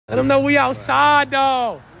Let them know we outside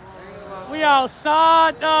though. We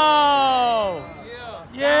outside though.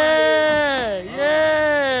 Yeah,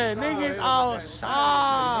 yeah. Niggas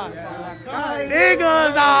outside.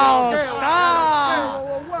 Niggas outside.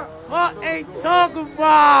 What they talking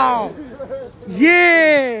about?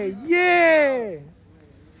 Yeah, yeah.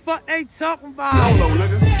 Fuck they talking about? You know,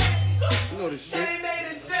 nigga. You know this shit.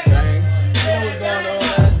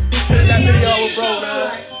 That video with bro,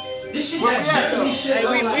 man. This shit that Jersey shit. Hey,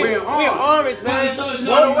 we orange, man.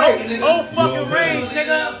 Old fucking range,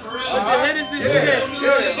 nigga. With the hitters and shit.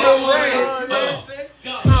 Old range, man.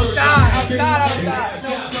 Outside.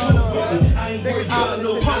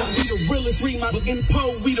 We the realest,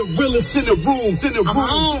 we the realest in the room.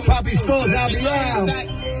 Papi, Storz, Albee,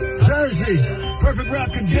 Jersey, perfect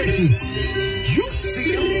rap condition. You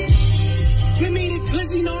see him? Give me the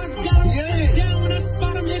glizzy, no, I got him. Down when I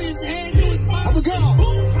spot him, hit his head to his body. Have a go.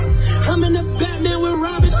 I'm in the Batman with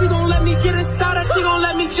Robin. She gon' let me get inside her. She gon'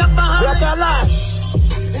 let me jump behind. Drop that line.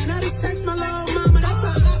 And I just text my little mama. That's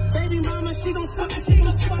her baby mama. She gon' suck it. She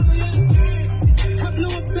gon' swallow it. I blew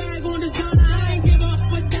a bag on designer. I ain't give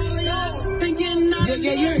up a dollar. Y'all thinking not.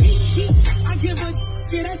 Yeah. I give her,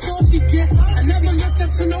 yeah, that's all she gets. I never looked up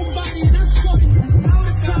to nobody, and I short it. Out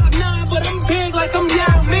the top, nah, but I'm big like I'm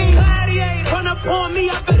Yao Ming. Run up on me,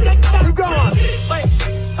 I bet that keep going. Wait,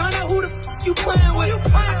 find out who the f you playing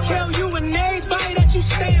with. I kill you and everybody that you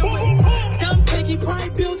staying with. Dumb piggy probably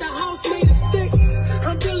built a house made of sticks.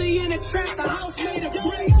 I'm really in a trap, the house made of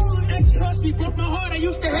bricks. Ex trust me, broke my heart, I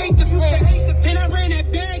used to hate them. Then I ran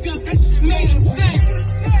that bag up, that shit made a sick.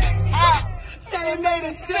 Say it made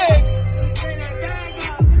a sick.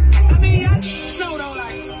 I mean, I know though,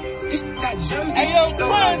 like, it's that Jersey. Hey, yo,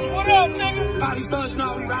 Storz, what up, nigga? Papi, Storz, you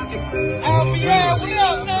know we rockin'. Albee, what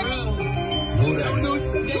up, nigga? Who that?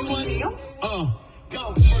 Day one. Go.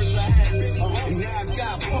 First I had bitch, and now I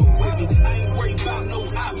got folk with me. I ain't worried about no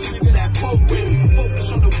option that folk with me. Focus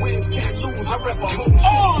on the wins, can't lose. I rep a whole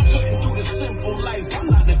team. Living through the simple life. I'm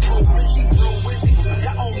not that pro rich, he grow with me.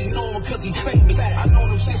 Y'all only know him cause he famous. I know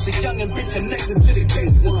him since a young and been connected to the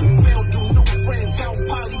cases. We don't do new friends, how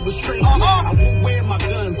Poly was strangers. I won't wear my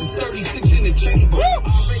guns, it's 36 in the chamber. I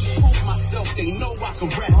already proved myself, they know I can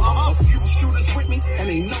rap. A few shooters with me, and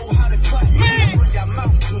they know how to clap. Remember y'all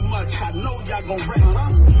mouth too much, I know y'all gon' rap.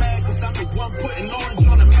 Mad cause I'm the one putting orange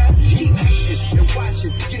on the map. Keep action and watch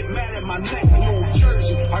it, get mad at my next move.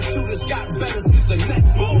 Jersey, our shooters got better since the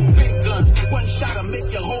next move. Big guns, one shot'll make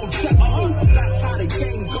your whole chest move. That's how the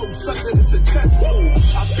game goes, sucker, it's a test move.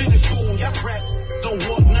 I've been a cool, y'all rap, don't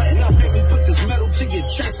want nothing. Make me put this metal to your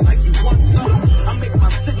chest like you want something. I make my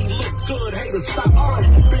city look good, haters stop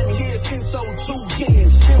running. Been here since 02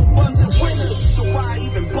 years, still wasn't winning. So why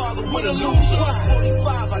even bother with a loser?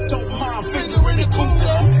 45, I don't mind, finger in the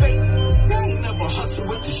cougar. Fake, they ain't never hustle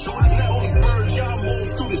with the shooters. The only birds y'all move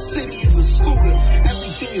through the city is a scooter.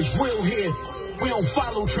 Everything is real here. We don't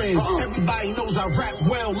follow trends. Everybody knows I rap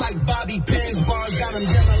well like Bobby Pins. Bars got him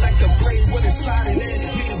yelling like the blade when it's sliding in.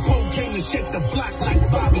 Me and Poe came to shake the block like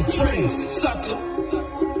Bobby Trains. Sucker.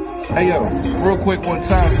 Hey, yo, real quick one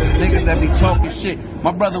time for the niggas that be talking shit.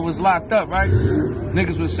 My brother was locked up, right?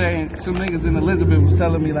 Niggas was saying, some niggas in Elizabeth was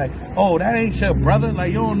telling me like, oh, that ain't your brother?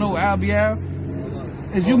 Like, you don't know Albee Al?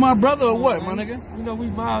 Is you my brother or what, my nigga? You know, we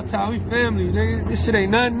wild time, we family, nigga. This shit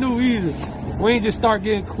ain't nothing new either. We ain't just start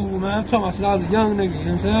getting cool, man. I'm talking about since I was a young nigga, you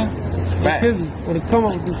know what I'm saying? Right. Kids would have come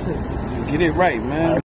up with this shit. Get it right, man.